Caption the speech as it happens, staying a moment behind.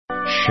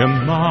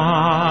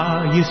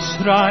Shema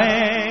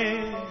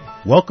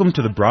Yisrael. Welcome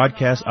to the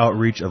broadcast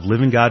outreach of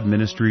Living God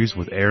Ministries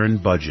with Aaron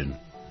Budgeon.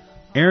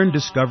 Aaron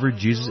discovered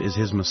Jesus is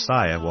his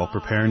Messiah while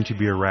preparing to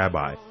be a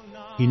rabbi.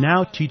 He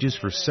now teaches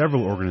for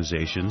several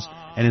organizations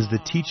and is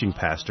the teaching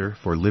pastor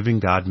for Living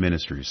God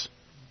Ministries.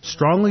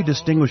 Strongly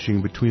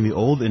distinguishing between the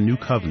Old and New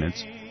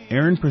Covenants,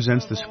 Aaron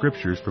presents the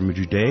Scriptures from a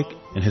Judaic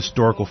and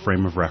historical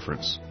frame of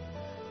reference.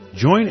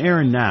 Join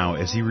Aaron now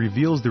as he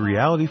reveals the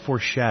reality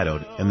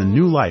foreshadowed and the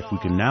new life we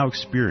can now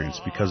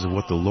experience because of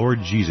what the Lord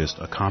Jesus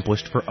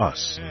accomplished for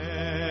us.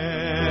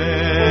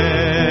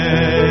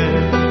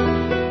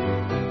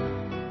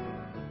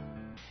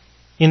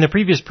 In the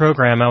previous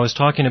program, I was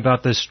talking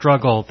about the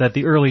struggle that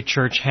the early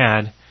church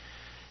had.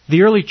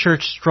 The early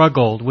church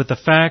struggled with the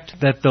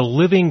fact that the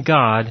living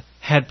God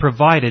had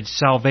provided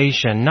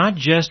salvation, not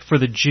just for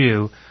the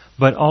Jew,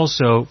 but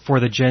also for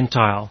the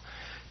Gentile.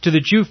 To the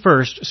Jew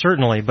first,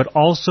 certainly, but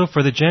also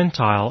for the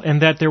Gentile,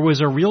 and that there was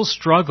a real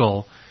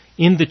struggle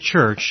in the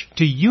church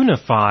to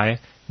unify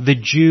the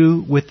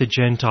Jew with the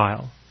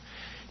Gentile.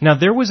 Now,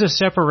 there was a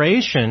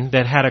separation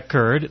that had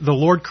occurred. The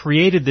Lord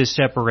created this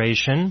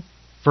separation,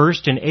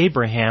 first in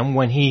Abraham,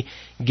 when He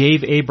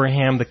gave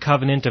Abraham the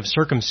covenant of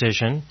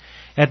circumcision.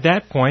 At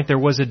that point, there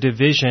was a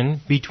division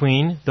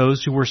between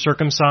those who were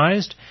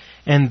circumcised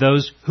and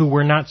those who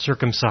were not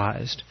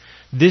circumcised.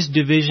 This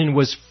division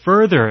was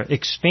further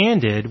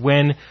expanded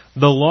when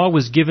the law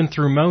was given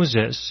through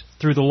Moses.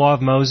 Through the law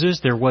of Moses,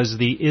 there was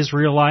the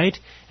Israelite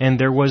and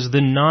there was the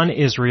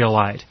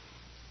non-Israelite.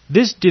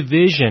 This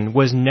division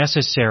was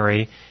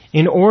necessary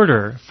in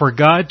order for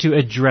God to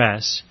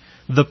address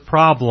the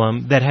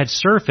problem that had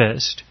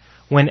surfaced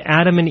when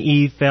Adam and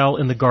Eve fell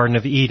in the Garden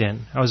of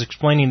Eden. I was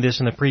explaining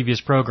this in the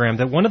previous program,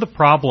 that one of the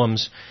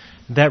problems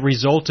that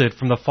resulted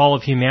from the fall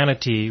of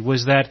humanity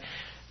was that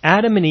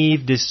Adam and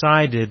Eve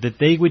decided that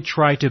they would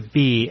try to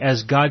be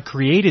as God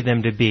created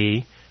them to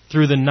be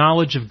through the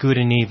knowledge of good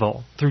and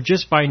evil, through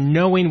just by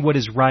knowing what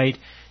is right,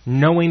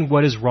 knowing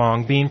what is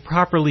wrong, being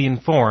properly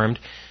informed,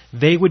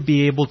 they would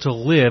be able to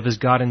live as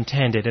God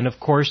intended. And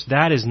of course,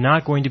 that is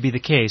not going to be the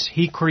case.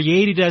 He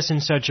created us in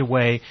such a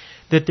way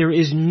that there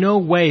is no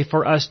way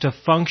for us to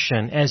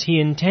function as He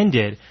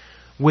intended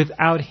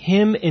without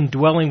Him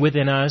indwelling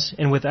within us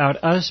and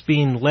without us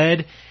being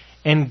led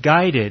and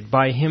guided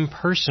by Him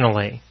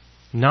personally.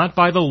 Not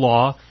by the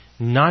law,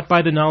 not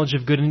by the knowledge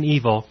of good and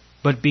evil,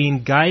 but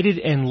being guided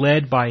and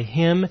led by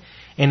Him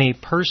in a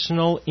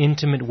personal,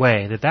 intimate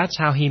way. That's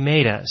how He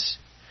made us.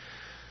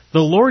 The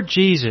Lord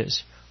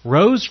Jesus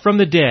rose from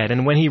the dead,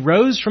 and when He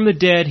rose from the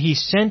dead, He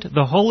sent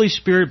the Holy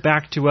Spirit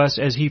back to us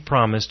as He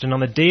promised. And on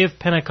the day of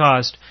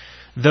Pentecost,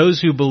 those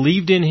who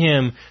believed in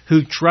Him,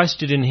 who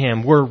trusted in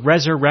Him, were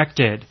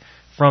resurrected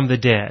from the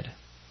dead.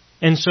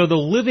 And so the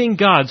living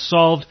God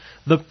solved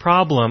the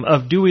problem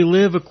of, do we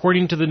live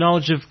according to the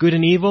knowledge of good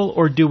and evil,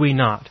 or do we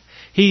not?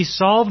 He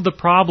solved the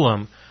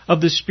problem of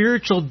the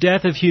spiritual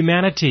death of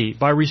humanity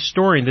by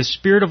restoring the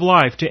spirit of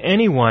life to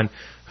anyone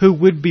who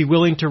would be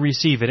willing to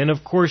receive it. And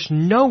of course,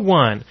 no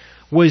one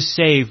was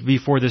saved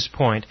before this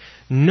point.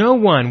 No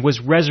one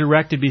was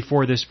resurrected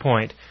before this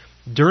point.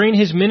 During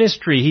His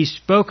ministry, He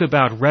spoke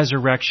about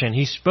resurrection.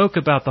 He spoke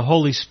about the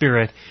Holy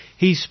Spirit.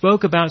 He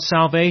spoke about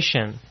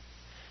salvation.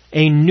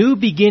 A new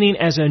beginning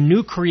as a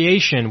new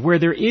creation where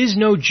there is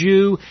no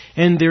Jew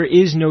and there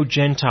is no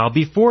Gentile.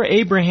 Before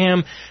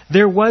Abraham,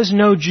 there was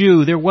no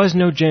Jew, there was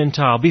no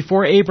Gentile.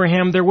 Before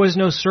Abraham, there was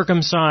no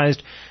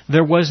circumcised,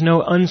 there was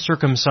no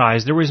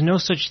uncircumcised. There was no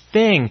such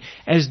thing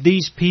as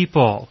these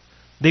people.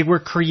 They were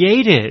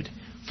created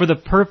for the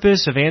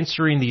purpose of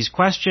answering these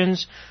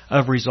questions,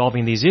 of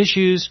resolving these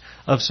issues,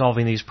 of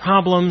solving these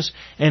problems.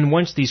 And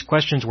once these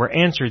questions were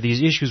answered,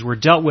 these issues were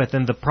dealt with,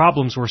 and the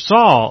problems were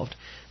solved,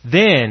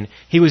 then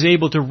He was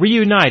able to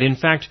reunite. In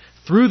fact,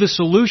 through the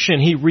solution,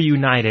 He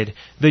reunited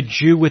the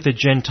Jew with the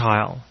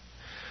Gentile.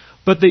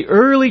 But the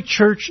early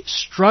church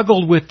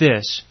struggled with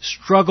this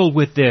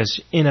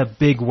in a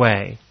big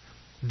way.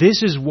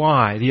 This is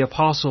why the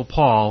Apostle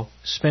Paul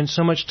spent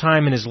so much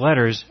time in his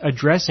letters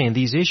addressing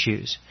these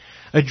issues,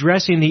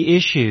 addressing the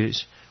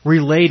issues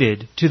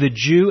related to the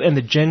Jew and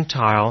the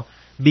Gentile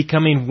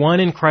becoming one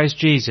in Christ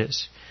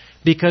Jesus,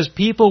 because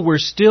people were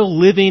still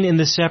living in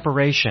the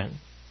separation.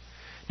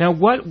 Now,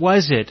 what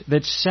was it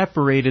that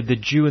separated the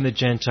Jew and the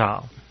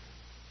Gentile?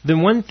 The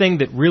one thing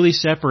that really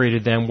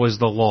separated them was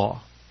the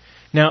law.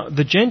 Now,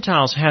 the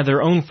Gentiles had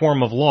their own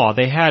form of law.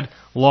 They had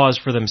laws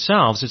for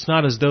themselves. It's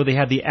not as though they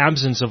had the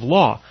absence of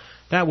law.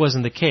 That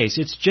wasn't the case.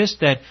 It's just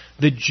that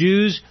the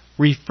Jews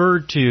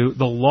referred to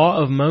the law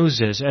of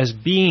Moses as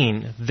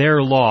being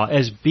their law,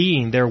 as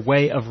being their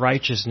way of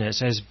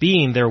righteousness, as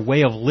being their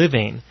way of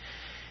living,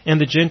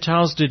 and the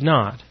Gentiles did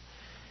not.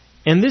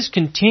 And this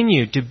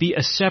continued to be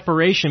a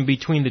separation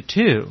between the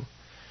two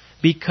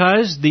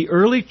because the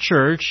early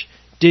church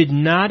did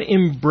not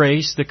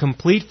embrace the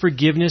complete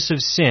forgiveness of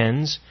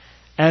sins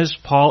as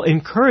Paul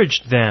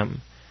encouraged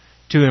them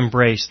to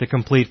embrace the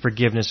complete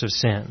forgiveness of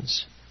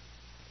sins.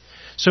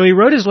 So he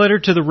wrote his letter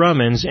to the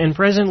Romans, and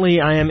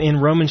presently I am in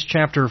Romans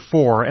chapter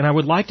 4, and I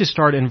would like to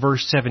start in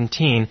verse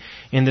 17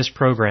 in this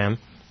program.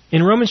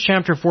 In Romans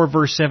chapter 4,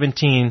 verse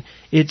 17,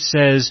 it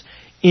says,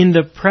 "In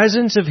the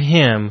presence of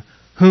him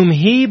whom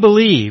he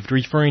believed,"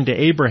 referring to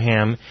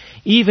Abraham,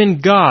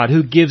 "even God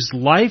who gives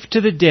life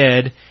to the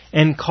dead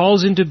and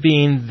calls into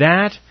being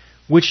that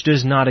which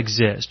does not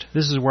exist."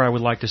 This is where I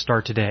would like to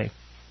start today.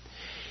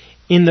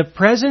 In the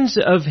presence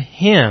of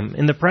him,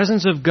 in the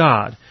presence of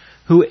God,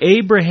 who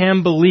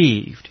Abraham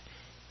believed,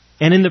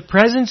 and in the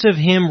presence of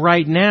him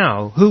right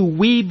now, who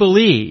we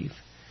believe,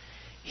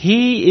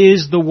 he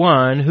is the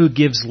one who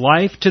gives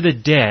life to the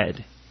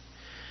dead.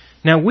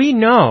 Now we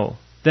know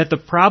that the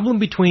problem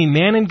between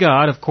man and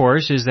God, of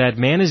course, is that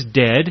man is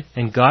dead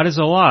and God is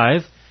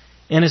alive,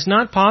 and it's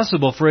not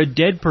possible for a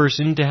dead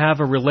person to have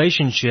a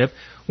relationship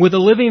with a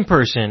living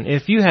person.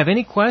 If you have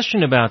any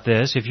question about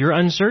this, if you're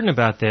uncertain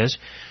about this,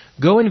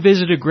 go and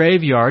visit a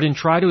graveyard and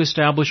try to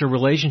establish a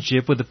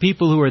relationship with the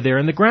people who are there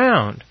in the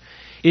ground.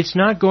 It's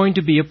not going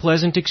to be a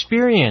pleasant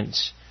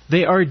experience.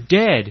 They are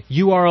dead.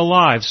 You are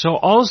alive. So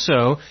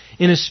also,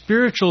 in a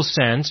spiritual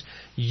sense,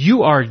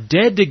 you are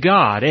dead to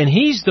God, and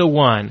He's the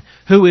one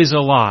who is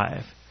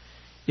alive.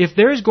 If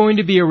there's going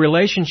to be a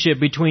relationship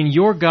between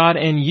your God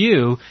and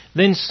you,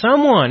 then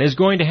someone is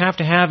going to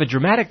have a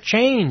dramatic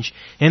change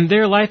in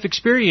their life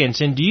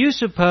experience. And do you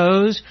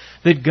suppose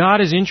that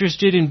God is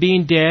interested in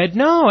being dead?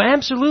 No,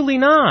 absolutely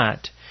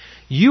not.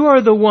 You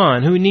are the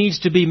one who needs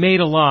to be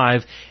made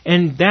alive,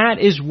 and that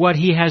is what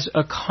He has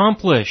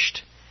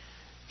accomplished.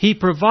 He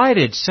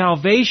provided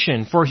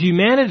salvation for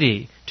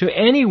humanity to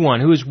anyone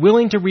who is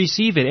willing to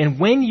receive it. And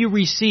when you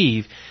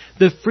receive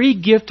the free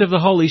gift of the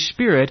Holy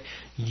Spirit,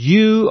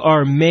 you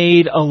are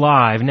made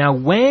alive. Now,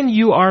 when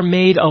you are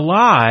made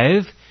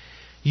alive,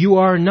 you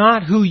are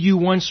not who you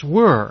once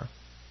were.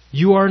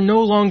 You are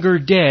no longer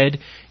dead.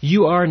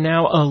 You are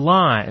now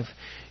alive.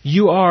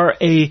 You are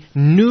a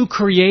new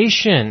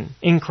creation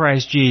in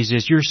Christ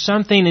Jesus. You're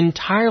something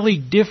entirely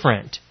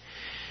different.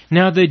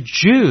 Now, the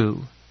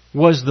Jew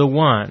was the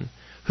one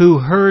who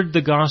heard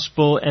the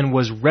gospel and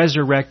was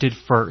resurrected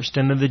first,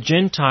 and then the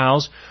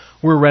Gentiles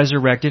were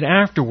resurrected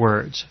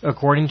afterwards,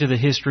 according to the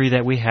history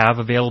that we have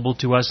available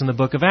to us in the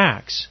book of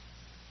Acts.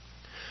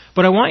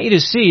 But I want you to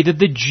see that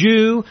the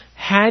Jew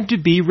had to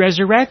be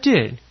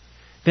resurrected,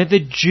 that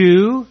the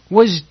Jew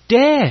was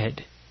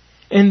dead,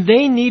 and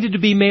they needed to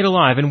be made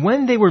alive. And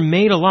when they were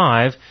made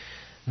alive,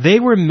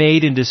 they were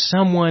made into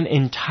someone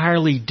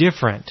entirely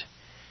different.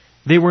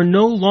 They were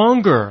no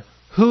longer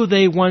who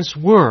they once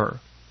were.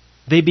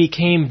 They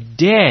became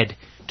dead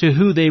to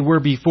who they were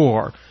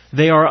before.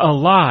 They are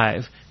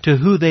alive to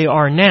who they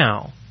are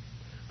now.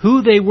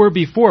 Who they were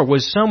before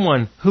was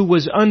someone who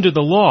was under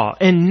the law,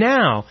 and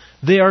now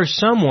they are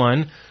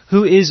someone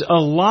who is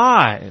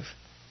alive.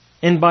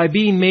 And by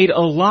being made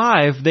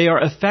alive, they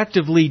are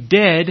effectively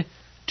dead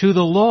to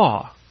the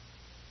law.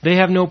 They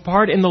have no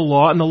part in the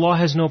law, and the law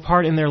has no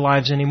part in their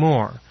lives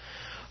anymore.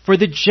 For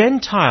the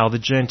Gentile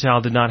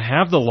did not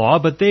have the law,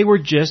 but they were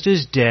just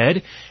as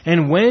dead,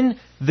 and when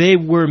they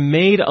were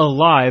made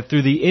alive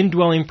through the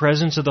indwelling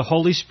presence of the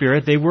Holy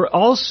Spirit, they were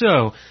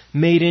also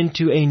made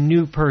into a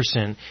new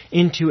person,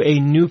 into a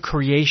new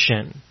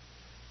creation.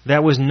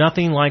 That was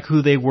nothing like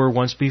who they were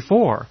once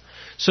before.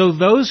 So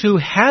those who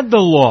had the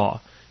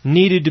law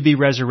needed to be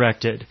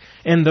resurrected,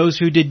 and those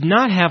who did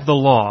not have the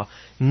law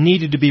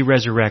needed to be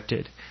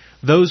resurrected.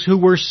 Those who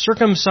were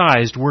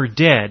circumcised were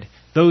dead.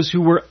 Those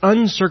who were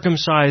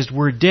uncircumcised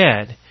were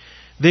dead.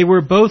 They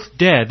were both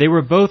dead. They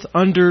were both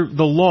under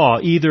the law,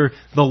 either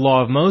the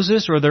law of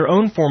Moses or their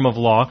own form of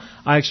law.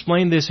 I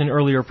explained this in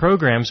earlier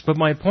programs, but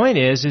my point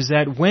is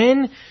that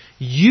when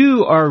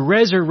you are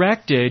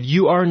resurrected,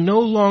 you are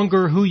no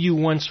longer who you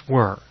once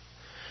were.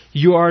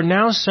 You are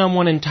now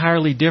someone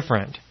entirely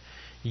different.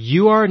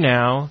 You are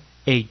now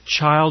a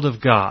child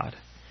of God.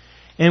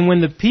 And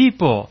when the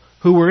people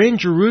who were in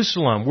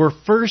Jerusalem were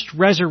first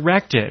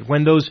resurrected,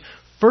 when those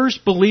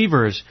first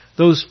believers,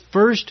 those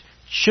first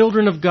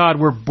children of God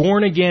were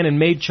born again and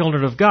made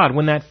children of God,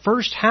 when that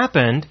first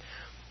happened,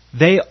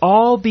 they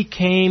all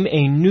became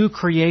a new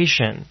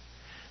creation.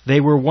 They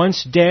were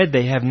once dead,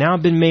 they have now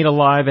been made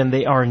alive, and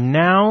they are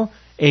now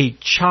a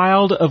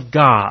child of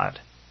God.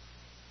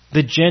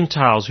 The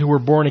Gentiles who were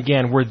born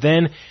again were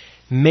then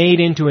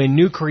made into a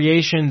new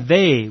creation.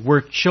 They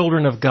were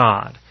children of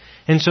God.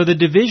 And so the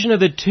division of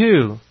the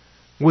two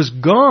was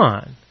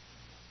gone.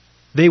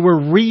 They were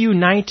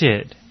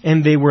reunited,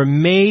 and they were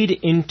made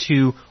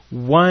into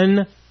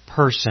one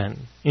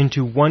person,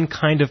 into one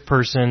kind of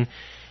person.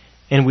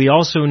 And we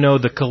also know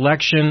the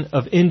collection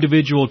of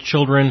individual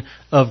children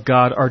of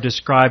God are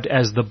described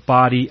as the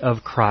body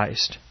of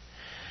Christ.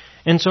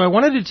 And so I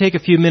wanted to take a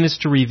few minutes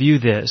to review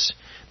this,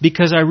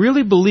 because I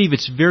really believe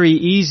it's very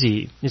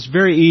easy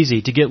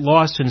to get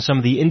lost in some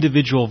of the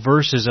individual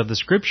verses of the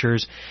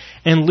Scriptures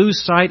and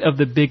lose sight of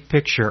the big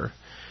picture.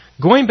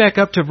 Going back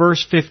up to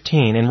verse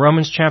 15, in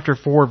Romans chapter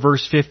 4,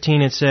 verse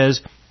 15, it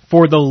says,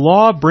 "For the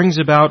law brings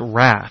about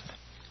wrath.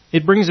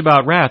 It brings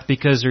about wrath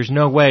because there's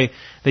no way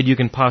that you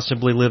can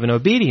possibly live in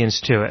obedience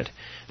to it.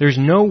 There's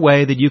no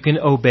way that you can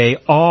obey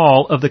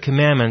all of the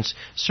commandments.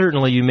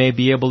 Certainly you may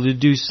be able to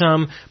do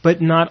some, but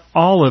not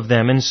all of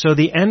them. And so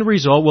the end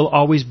result will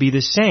always be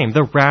the same,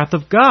 the wrath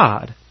of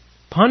God.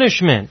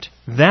 Punishment.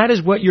 That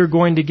is what you're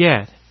going to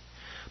get.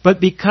 But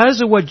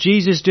because of what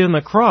Jesus did on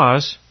the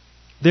cross,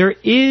 there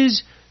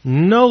is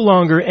no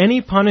longer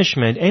any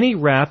punishment, any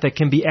wrath that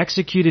can be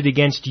executed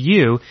against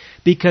you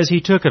because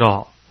He took it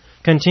all.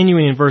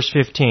 Continuing in verse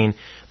 15,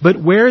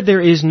 but where there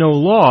is no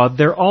law,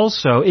 there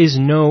also is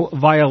no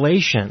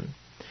violation.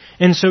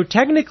 And so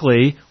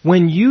technically,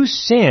 when you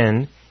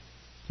sin,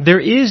 there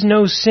is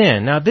no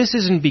sin. Now this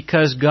isn't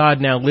because God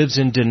now lives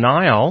in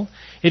denial.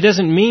 It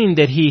doesn't mean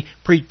that He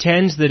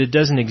pretends that it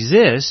doesn't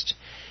exist.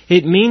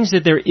 It means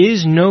that there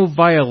is no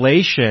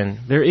violation,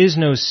 there is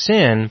no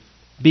sin,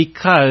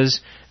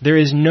 because there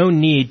is no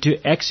need to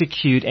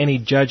execute any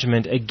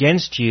judgment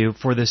against you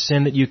for the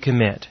sin that you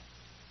commit.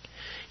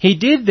 He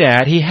did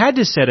that. He had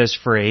to set us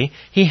free.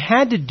 He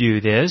had to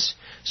do this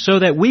so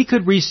that we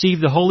could receive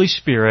the Holy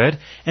Spirit,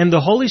 and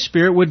the Holy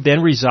Spirit would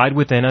then reside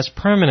within us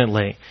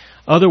permanently.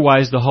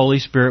 Otherwise, the Holy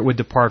Spirit would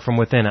depart from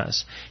within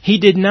us. He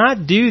did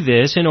not do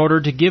this in order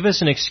to give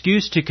us an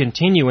excuse to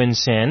continue in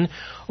sin,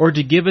 or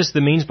to give us the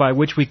means by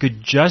which we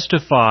could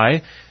justify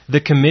the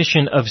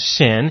commission of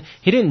sin.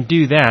 He didn't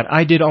do that.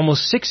 I did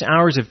almost 6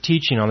 hours of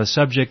teaching on the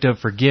subject of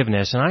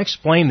forgiveness, and I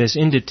explained this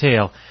in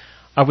detail.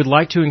 I would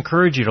like to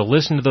encourage you to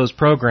listen to those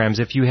programs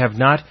if you have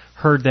not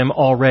heard them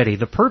already.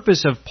 The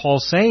purpose of Paul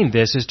saying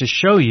this is to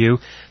show you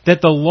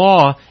that the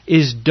law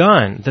is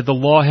done, that the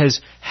law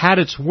has had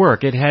its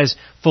work, it has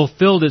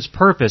fulfilled its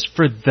purpose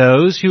for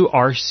those who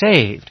are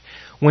saved.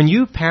 When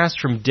you pass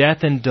from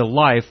death into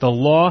life, the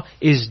law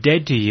is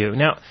dead to you.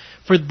 Now,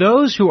 for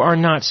those who are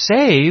not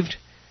saved,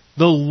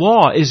 the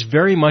law is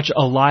very much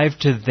alive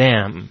to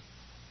them,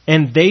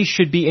 and they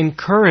should be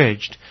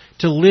encouraged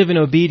to live in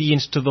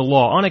obedience to the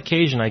law. On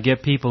occasion, I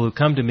get people who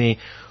come to me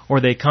or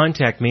they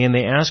contact me and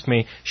they ask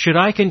me, should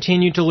I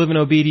continue to live in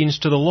obedience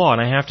to the law?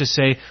 And I have to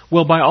say,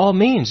 well, by all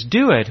means,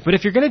 do it. But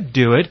if you're going to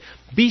do it,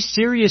 be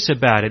serious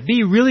about it.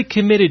 Be really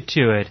committed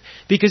to it.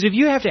 Because if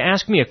you have to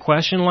ask me a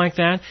question like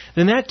that,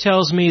 then that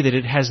tells me that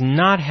it has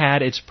not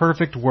had its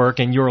perfect work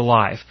in your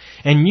life.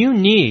 And you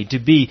need to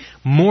be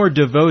more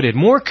devoted,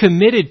 more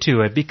committed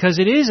to it, because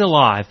it is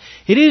alive.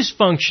 It is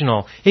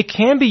functional. It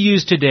can be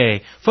used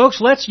today.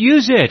 Folks, let's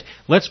use it.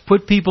 Let's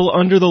put people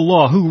under the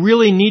law who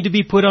really need to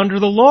be put under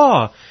the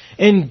law,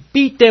 and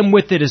beat them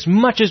with it as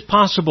much as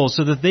possible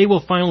so that they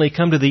will finally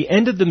come to the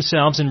end of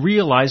themselves and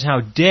realize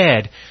how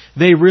dead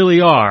they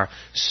really are,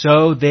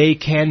 so they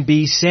can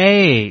be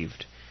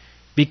saved.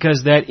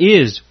 Because that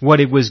is what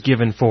it was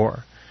given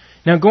for.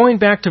 Now going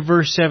back to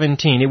verse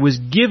 17, it was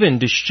given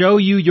to show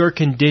you your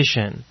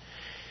condition.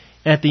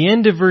 At the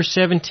end of verse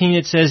 17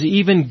 it says,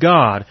 even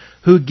God,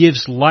 who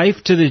gives life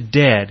to the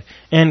dead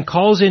and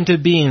calls into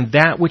being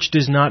that which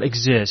does not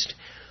exist.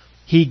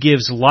 He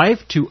gives life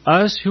to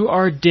us who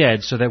are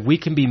dead so that we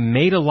can be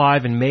made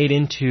alive and made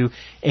into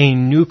a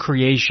new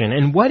creation.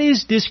 And what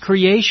is this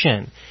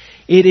creation?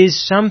 It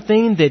is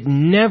something that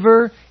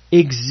never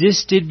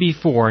existed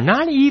before.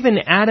 Not even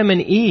Adam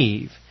and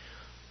Eve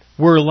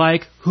were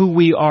like who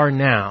we are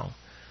now.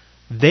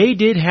 They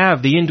did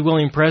have the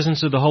indwelling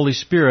presence of the Holy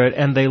Spirit,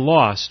 and they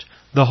lost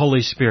the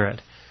Holy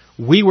Spirit.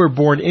 We were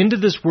born into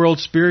this world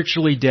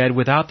spiritually dead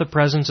without the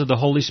presence of the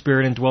Holy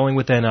Spirit indwelling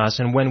within us.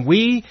 And when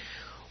we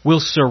will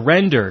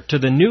surrender to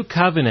the new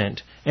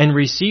covenant and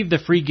receive the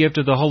free gift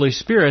of the Holy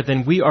Spirit,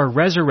 then we are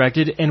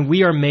resurrected and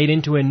we are made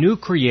into a new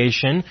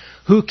creation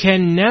who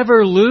can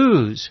never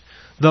lose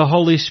the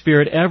Holy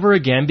Spirit ever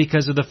again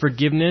because of the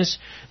forgiveness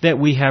that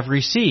we have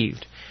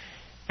received.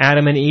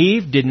 Adam and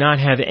Eve did not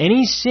have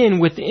any sin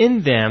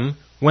within them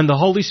when the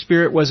Holy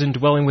Spirit was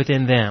indwelling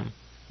within them.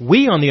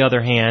 We, on the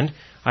other hand,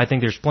 I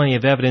think there's plenty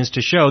of evidence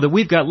to show that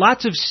we've got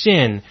lots of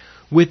sin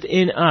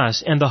within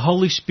us, and the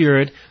Holy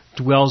Spirit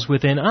dwells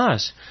within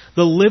us.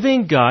 The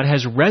living God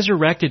has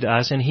resurrected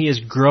us, and He is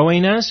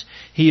growing us,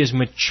 He is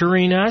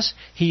maturing us,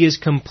 He is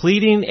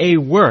completing a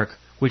work,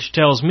 which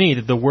tells me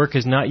that the work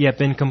has not yet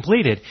been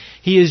completed.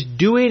 He is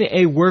doing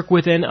a work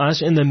within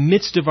us in the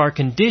midst of our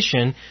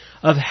condition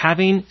of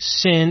having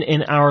sin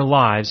in our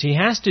lives. He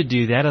has to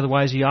do that,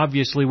 otherwise He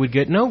obviously would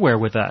get nowhere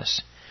with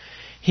us.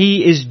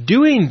 He is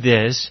doing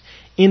this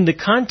in the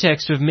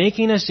context of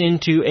making us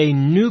into a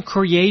new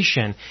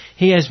creation.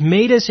 He has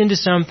made us into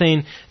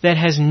something that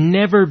has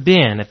never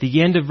been. At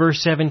the end of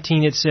verse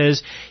 17 it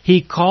says,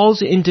 He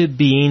calls into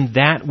being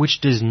that which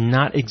does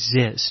not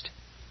exist.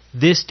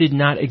 This did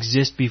not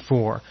exist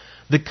before.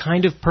 The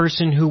kind of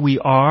person who we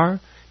are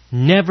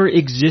never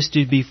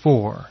existed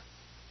before.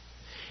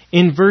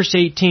 In verse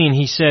 18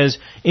 he says,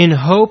 in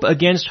hope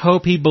against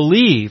hope he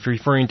believed,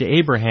 referring to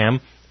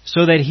Abraham,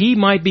 so that he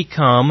might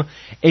become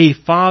a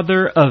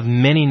father of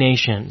many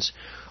nations.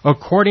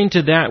 According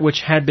to that which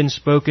had been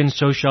spoken,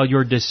 so shall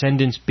your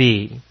descendants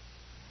be.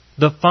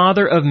 The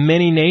father of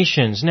many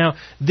nations. Now,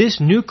 this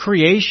new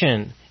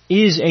creation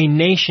is a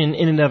nation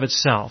in and of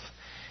itself.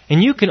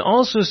 And you can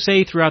also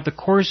say throughout the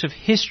course of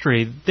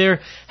history,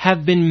 there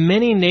have been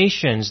many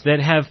nations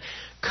that have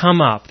come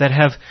up, that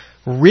have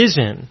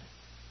risen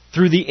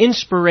through the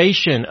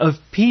inspiration of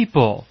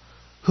people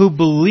who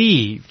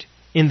believed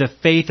in the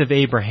faith of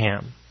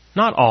Abraham.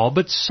 Not all,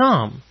 but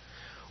some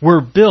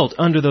were built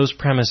under those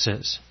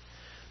premises.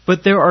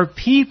 But there are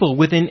people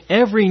within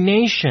every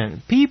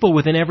nation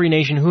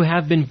who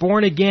have been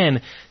born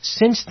again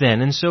since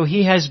then. And so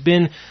He has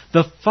been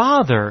the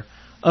Father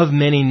of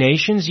many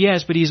nations,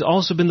 yes, but He's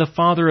also been the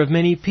Father of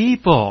many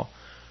people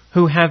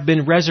who have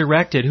been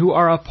resurrected, who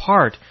are a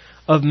part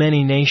of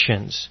many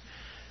nations.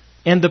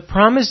 And the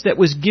promise that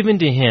was given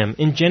to Him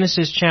in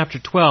Genesis chapter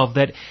 12,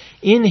 that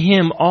in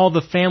Him all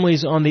the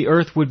families on the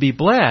earth would be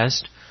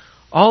blessed,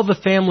 all the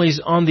families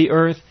on the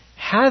earth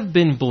have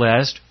been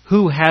blessed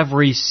who have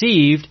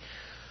received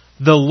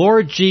the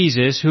Lord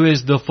Jesus, who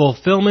is the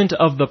fulfillment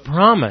of the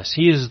promise.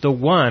 He is the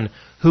one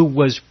who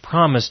was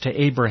promised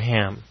to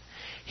Abraham.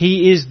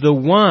 He is the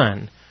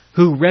one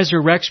who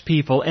resurrects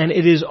people, and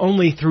it is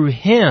only through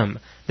Him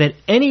that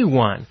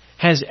anyone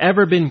has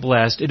ever been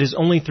blessed. It is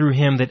only through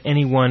Him that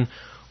anyone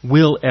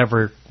will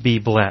ever be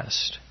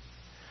blessed.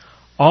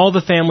 All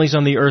the families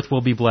on the earth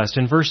will be blessed.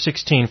 In verse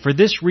 16, for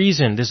this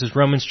reason, this is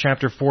Romans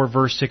chapter 4,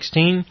 verse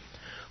 16,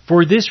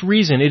 for this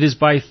reason it is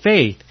by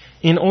faith,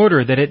 in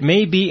order that it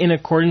may be in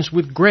accordance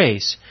with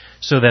grace,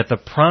 so that the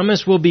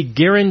promise will be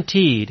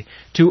guaranteed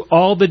to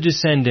all the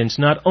descendants,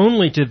 not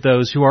only to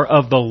those who are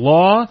of the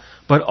law,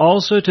 but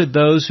also to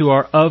those who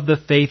are of the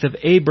faith of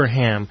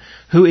Abraham,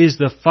 who is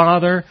the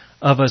father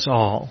of us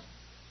all.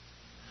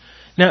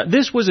 Now,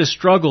 this was a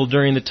struggle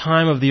during the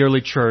time of the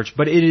early church,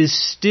 but it is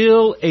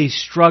still a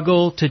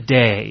struggle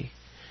today.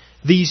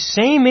 These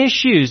same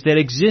issues that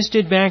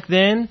existed back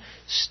then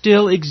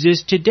still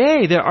exist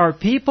today. There are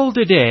people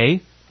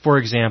today, for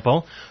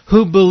example,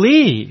 who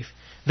believe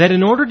that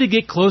in order to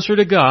get closer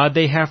to God,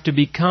 they have to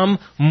become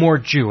more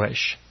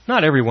Jewish.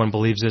 Not everyone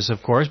believes this,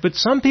 of course, but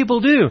some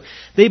people do.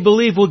 They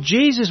believe, well,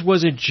 Jesus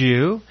was a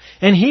Jew,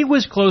 and He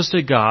was close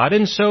to God,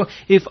 and so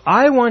if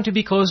I want to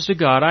be close to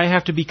God, I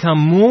have to become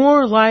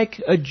more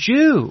like a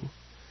Jew.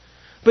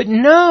 But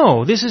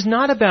no, this is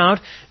not about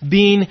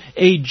being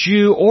a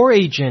Jew or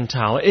a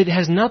Gentile. It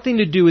has nothing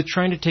to do with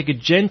trying to take a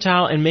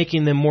Gentile and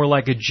making them more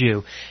like a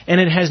Jew.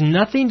 And it has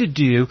nothing to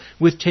do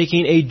with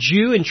taking a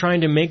Jew and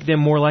trying to make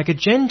them more like a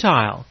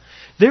Gentile.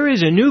 There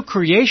is a new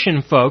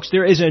creation, folks.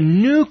 There is a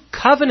new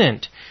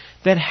covenant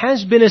that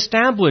has been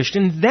established,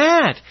 and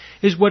that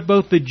is what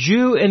both the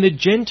Jew and the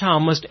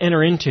Gentile must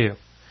enter into.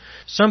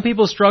 Some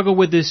people struggle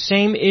with this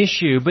same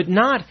issue, but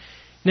not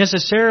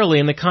necessarily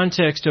in the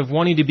context of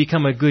wanting to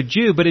become a good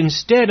Jew, but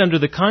instead under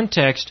the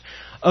context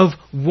of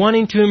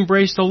wanting to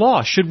embrace the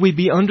law. Should we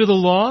be under the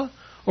law,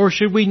 or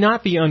should we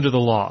not be under the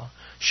law?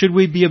 Should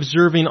we be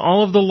observing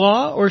all of the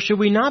law, or should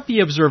we not be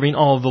observing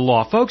all of the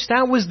law? Folks,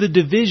 that was the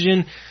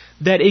division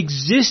that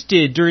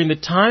existed during the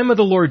time of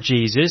the Lord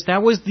Jesus.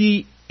 That was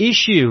the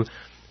issue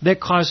that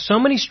caused so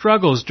many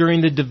struggles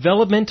during the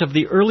development of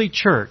the early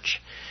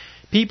church.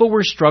 People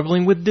were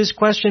struggling with this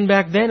question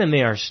back then, and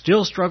they are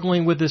still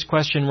struggling with this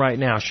question right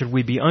now. Should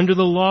we be under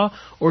the law,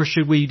 or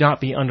should we not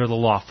be under the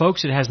law?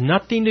 Folks, it has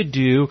nothing to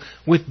do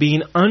with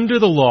being under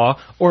the law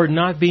or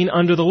not being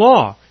under the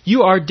law.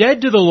 You are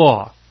dead to the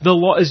law. The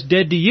law is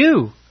dead to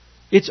you.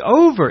 It's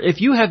over. If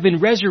you have been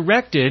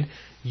resurrected,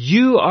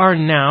 you are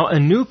now a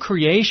new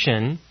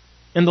creation,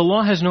 and the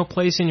law has no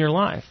place in your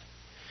life.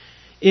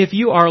 If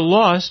you are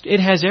lost, it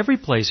has every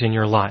place in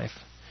your life.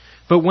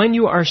 But when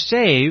you are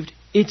saved,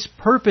 its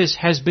purpose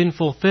has been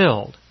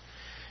fulfilled.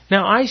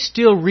 Now, I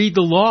still read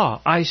the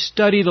law. I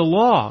study the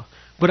law.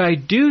 But I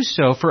do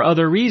so for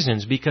other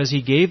reasons, because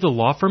He gave the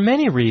law for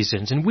many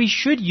reasons, and we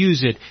should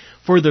use it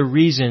for the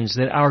reasons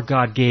that our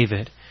God gave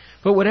it.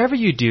 But whatever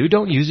you do,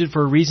 don't use it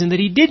for a reason that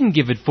He didn't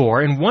give it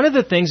for. And one of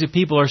the things that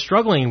people are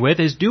struggling with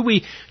is, do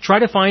we try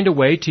to find a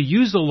way to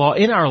use the law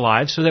in our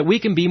lives so that we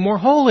can be more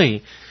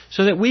holy,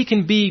 so that we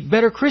can be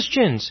better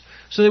Christians,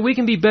 so that we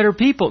can be better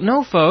people?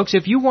 No, folks,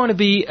 if you want to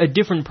be a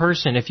different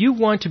person, if you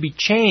want to be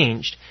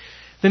changed,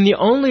 then the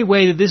only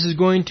way that this is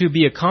going to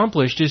be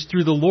accomplished is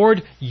through the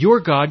Lord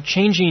your God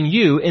changing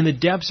you in the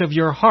depths of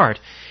your heart.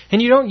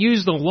 And you don't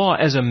use the law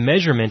as a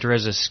measurement or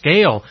as a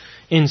scale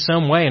in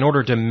some way in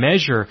order to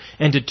measure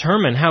and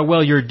determine how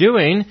well you're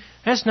doing.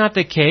 That's not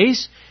the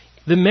case.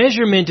 The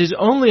measurement is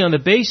only on the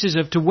basis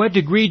of to what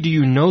degree do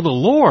you know the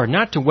Lord,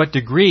 not to what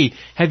degree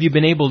have you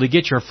been able to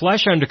get your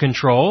flesh under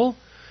control,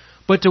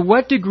 but to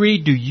what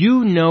degree do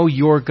you know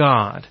your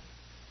God.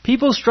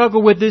 People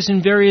struggle with this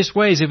in various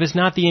ways. If it's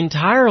not the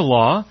entire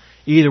law,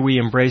 either we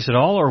embrace it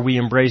all or we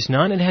embrace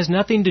none. It has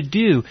nothing to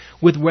do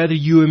with whether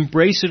you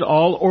embrace it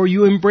all or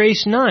you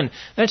embrace none.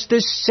 That's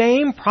the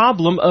same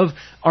problem of,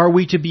 are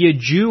we to be a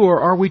Jew or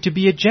are we to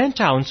be a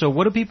Gentile? And so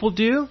what do people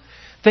do?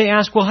 They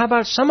ask, well, how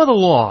about some of the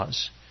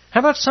laws?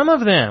 How about some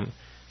of them?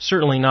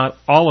 Certainly not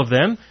all of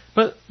them,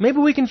 but maybe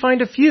we can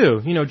find a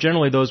few.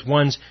 Generally those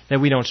ones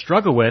that we don't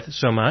struggle with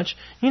so much.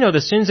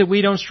 The sins that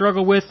we don't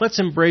struggle with, let's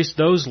embrace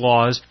those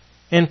laws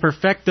and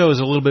perfect those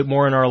a little bit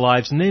more in our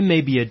lives, and then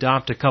maybe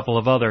adopt a couple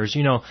of others,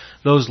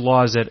 those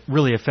laws that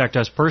really affect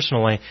us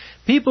personally.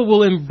 People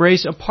will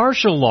embrace a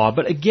partial law,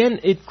 but again,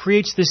 it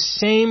creates the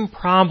same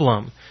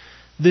problem,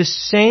 the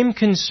same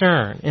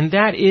concern, and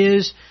that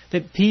is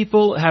that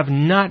people have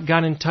not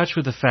got in touch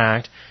with the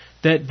fact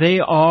that they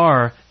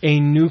are a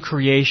new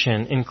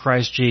creation in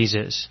Christ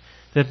Jesus,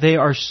 that they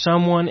are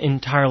someone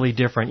entirely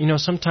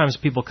different. Sometimes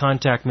people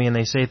contact me and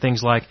they say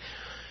things like,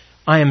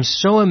 I am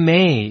so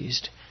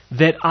amazed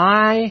that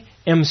I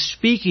am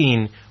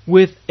speaking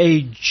with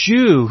a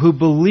Jew who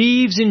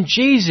believes in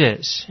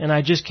Jesus. And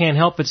I just can't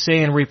help but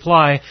say in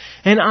reply,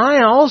 and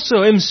I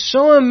also am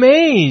so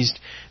amazed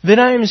that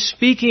I am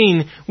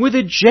speaking with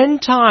a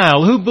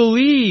Gentile who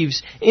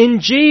believes in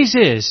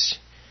Jesus.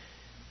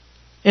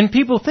 And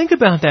people think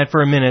about that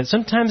for a minute.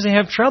 Sometimes they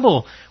have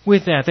trouble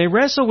with that. They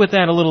wrestle with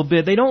that a little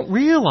bit. They don't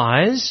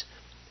realize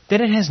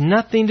that it has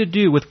nothing to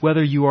do with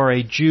whether you are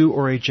a Jew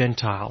or a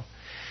Gentile.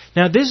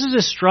 Now, this is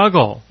a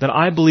struggle that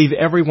I believe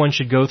everyone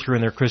should go through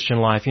in their Christian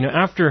life.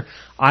 After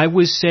I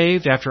was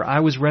saved, after I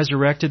was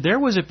resurrected, there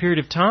was a period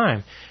of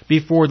time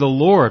before the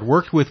Lord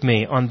worked with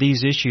me on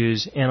these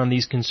issues and on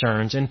these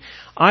concerns. And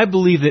I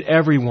believe that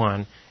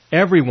everyone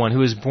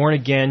who is born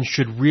again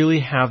should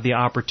really have the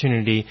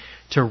opportunity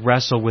to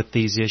wrestle with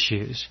these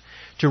issues,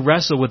 to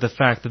wrestle with the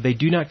fact that they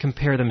do not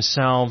compare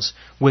themselves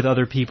with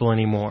other people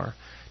anymore,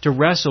 to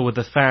wrestle with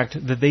the fact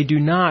that they do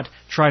not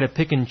try to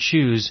pick and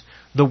choose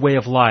the way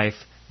of life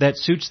that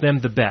suits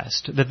them the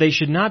best, that they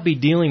should not be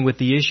dealing with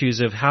the issues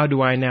of how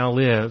do I now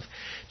live,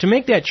 to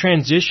make that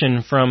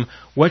transition from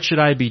what should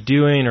I be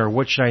doing or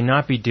what should I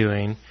not be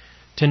doing,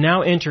 to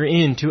now enter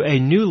into a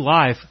new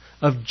life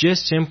of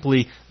just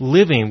simply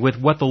living with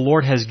what the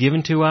Lord has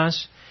given to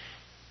us,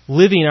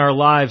 living our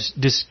lives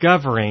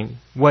discovering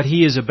what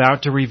He is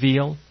about to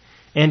reveal,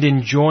 and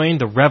enjoying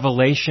the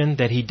revelation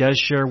that He does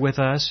share with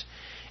us,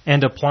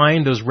 and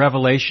applying those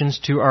revelations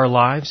to our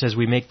lives as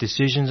we make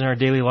decisions in our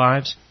daily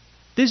lives.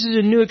 This is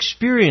a new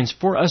experience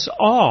for us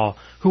all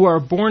who are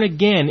born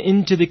again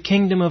into the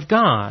kingdom of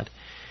God.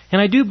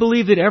 And I do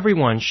believe that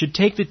everyone should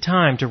take the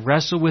time to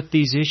wrestle with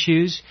these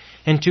issues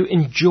and to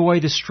enjoy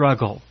the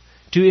struggle,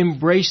 to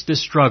embrace the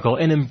struggle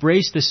and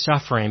embrace the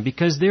suffering,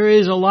 because there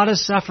is a lot of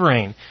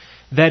suffering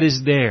that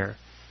is there.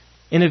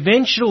 And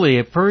eventually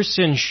a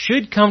person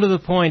should come to the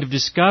point of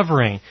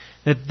discovering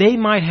that they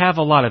might have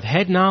a lot of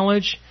head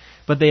knowledge,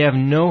 but they have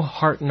no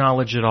heart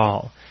knowledge at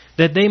all.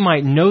 That they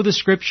might know the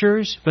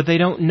Scriptures, but they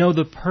don't know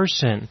the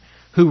person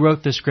who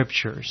wrote the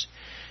Scriptures.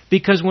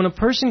 Because when a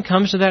person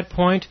comes to that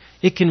point,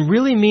 it can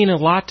really mean a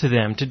lot to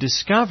them to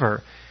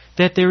discover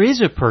that there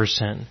is a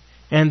person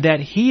and that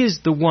He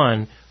is the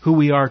one who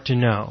we are to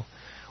know.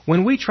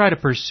 When we try to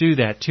pursue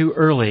that too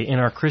early in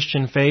our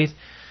Christian faith,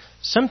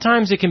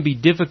 sometimes it can be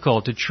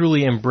difficult to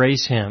truly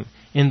embrace Him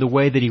in the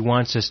way that He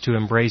wants us to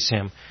embrace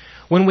Him.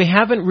 When we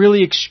haven't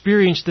really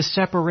experienced the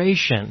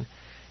separation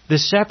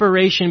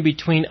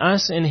between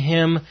us and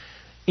Him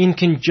in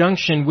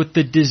conjunction with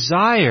the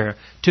desire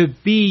to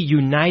be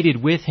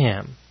united with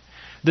Him.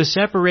 The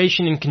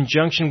separation in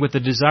conjunction with the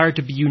desire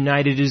to be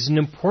united is an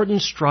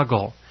important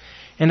struggle,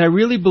 and I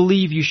really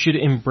believe you should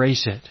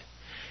embrace it.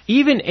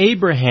 Even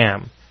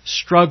Abraham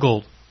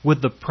struggled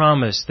with the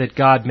promise that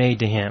God made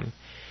to him.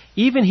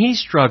 Even he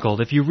struggled.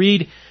 If you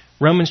read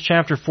Romans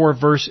chapter 4,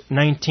 verse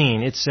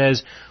 19, it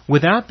says,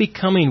 "Without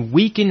becoming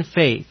weak in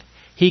faith,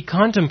 he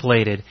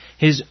contemplated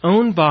his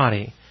own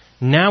body,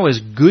 now as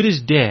good as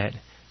dead,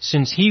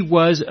 since he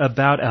was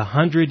about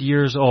 100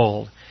 years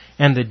old,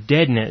 and the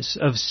deadness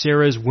of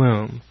Sarah's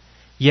womb.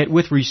 Yet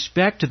with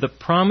respect to the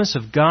promise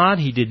of God,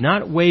 he did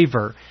not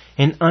waver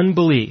in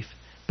unbelief,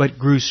 but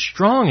grew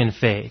strong in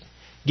faith,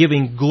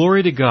 giving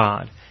glory to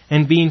God,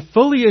 and being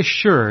fully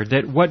assured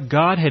that what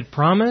God had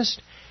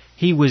promised,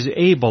 he was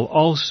able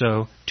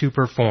also to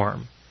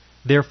perform.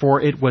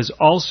 Therefore it was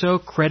also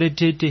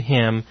credited to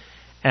him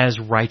as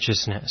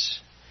righteousness."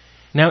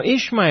 Now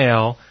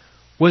Ishmael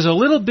was a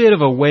little bit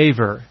of a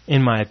waver,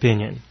 in my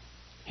opinion.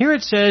 Here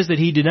it says that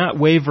he did not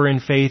waver in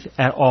faith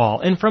at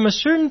all. And from a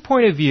certain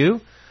point of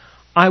view,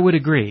 I would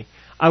agree.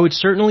 I would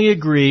certainly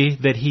agree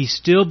that he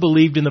still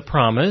believed in the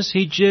promise.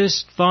 He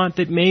just thought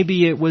that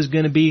maybe it was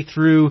going to be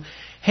through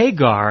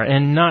Hagar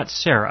and not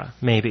Sarah,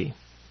 maybe.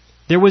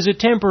 There was a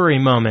temporary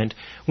moment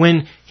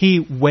when he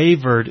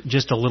wavered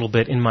just a little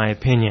bit, in my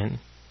opinion.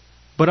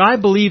 But I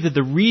believe that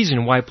the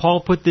reason why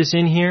Paul put this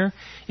in here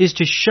is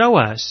to show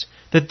us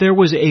that there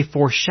was a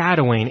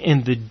foreshadowing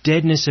in the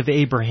deadness of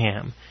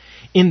Abraham,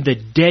 in the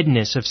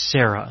deadness of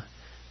Sarah,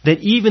 that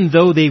even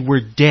though they were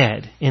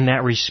dead in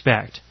that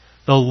respect,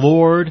 the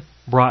Lord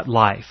brought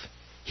life.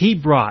 He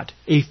brought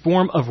a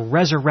form of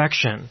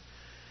resurrection.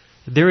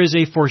 There is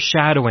a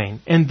foreshadowing,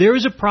 and there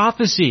is a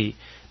prophecy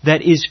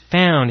that is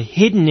found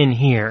hidden in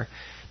here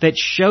that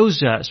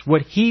shows us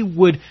what he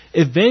would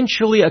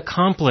eventually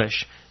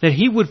accomplish, that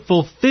he would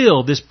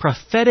fulfill this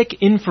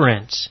prophetic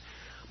inference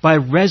by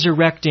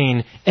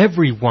resurrecting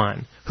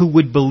everyone who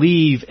would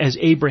believe as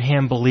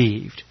Abraham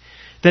believed.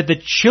 that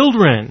the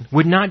children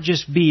would not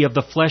just be of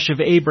the flesh of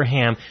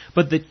Abraham,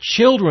 but the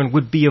children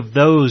would be of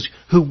those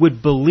who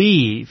would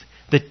believe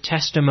the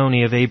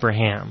testimony of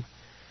Abraham.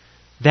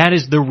 That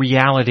is the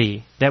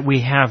reality that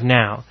we have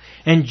now.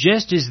 And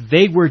just as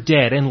they were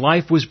dead and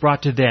life was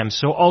brought to them,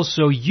 so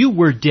also you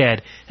were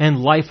dead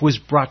and life was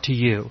brought to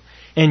you.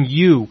 And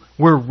you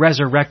were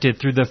resurrected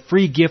through the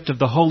free gift of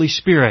the Holy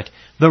Spirit,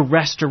 the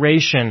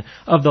restoration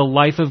of the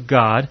life of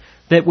God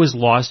that was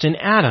lost in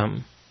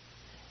Adam.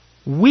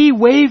 We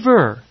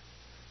waver.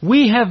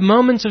 We have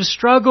moments of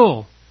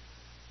struggle.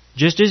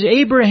 Just as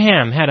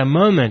Abraham had a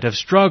moment of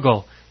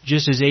struggle,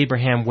 just as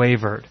Abraham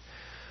wavered.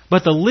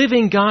 But the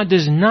living God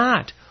does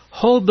not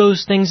hold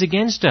those things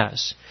against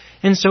us.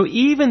 And so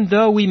even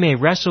though we may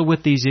wrestle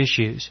with these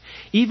issues,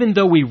 even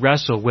though we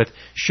wrestle with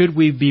should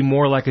we be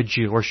more like a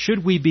Jew, or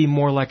should we be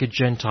more like a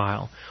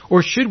Gentile,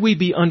 or should we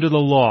be under the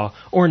law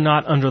or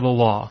not under the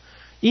law,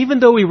 even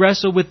though we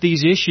wrestle with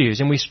these issues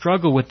and we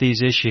struggle with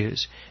these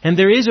issues, and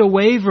there is a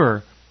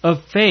waver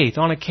of faith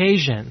on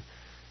occasion,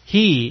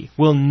 He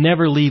will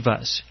never leave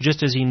us,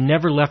 just as He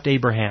never left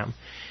Abraham.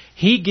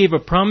 He gave a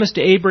promise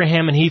to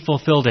Abraham and He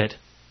fulfilled it.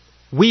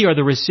 We are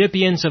the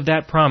recipients of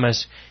that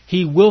promise.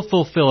 He will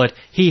fulfill it.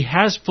 He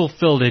has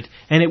fulfilled it,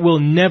 and it will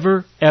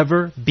never,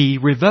 ever be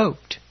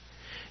revoked.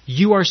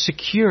 You are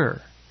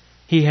secure.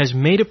 He has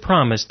made a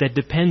promise that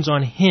depends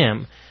on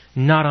Him,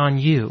 not on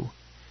you.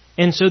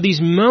 And so these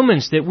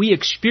moments that we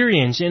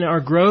experience in our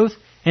growth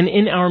and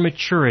in our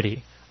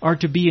maturity are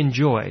to be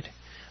enjoyed.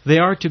 They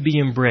are to be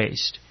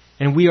embraced.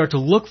 And we are to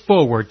look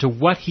forward to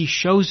what He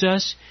shows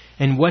us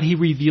and what He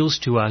reveals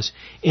to us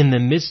in the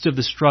midst of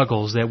the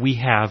struggles that we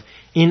have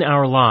in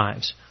our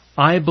lives.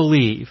 I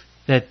believe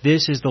that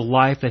this is the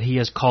life that He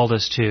has called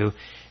us to,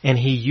 and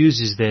He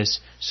uses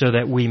this so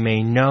that we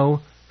may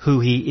know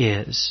who He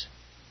is.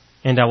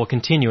 And I will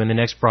continue in the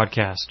next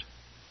broadcast.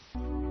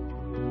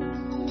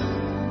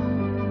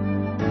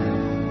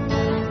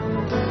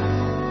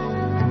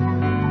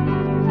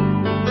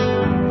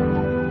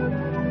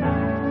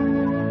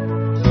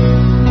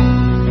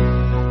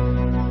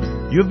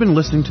 You have been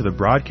listening to the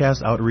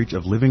broadcast outreach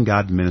of Living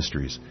God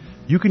Ministries.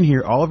 You can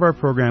hear all of our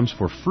programs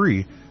for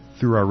free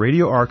through our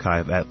radio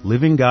archive at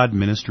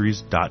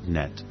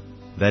livinggodministries.net.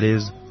 That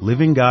is,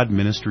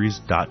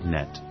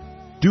 livinggodministries.net.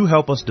 Do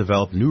help us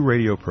develop new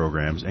radio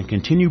programs and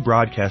continue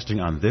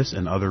broadcasting on this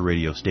and other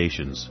radio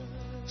stations.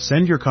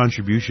 Send your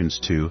contributions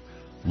to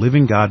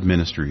Living God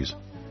Ministries,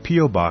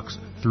 P.O. Box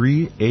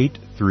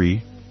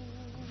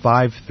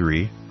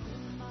 38353,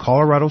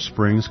 Colorado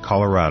Springs,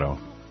 Colorado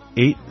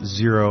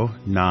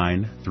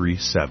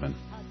 80937,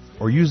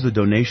 or use the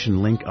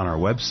donation link on our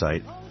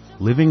website,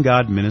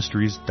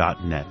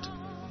 livinggodministries.net.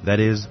 That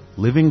is,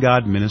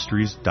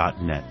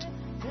 livinggodministries.net.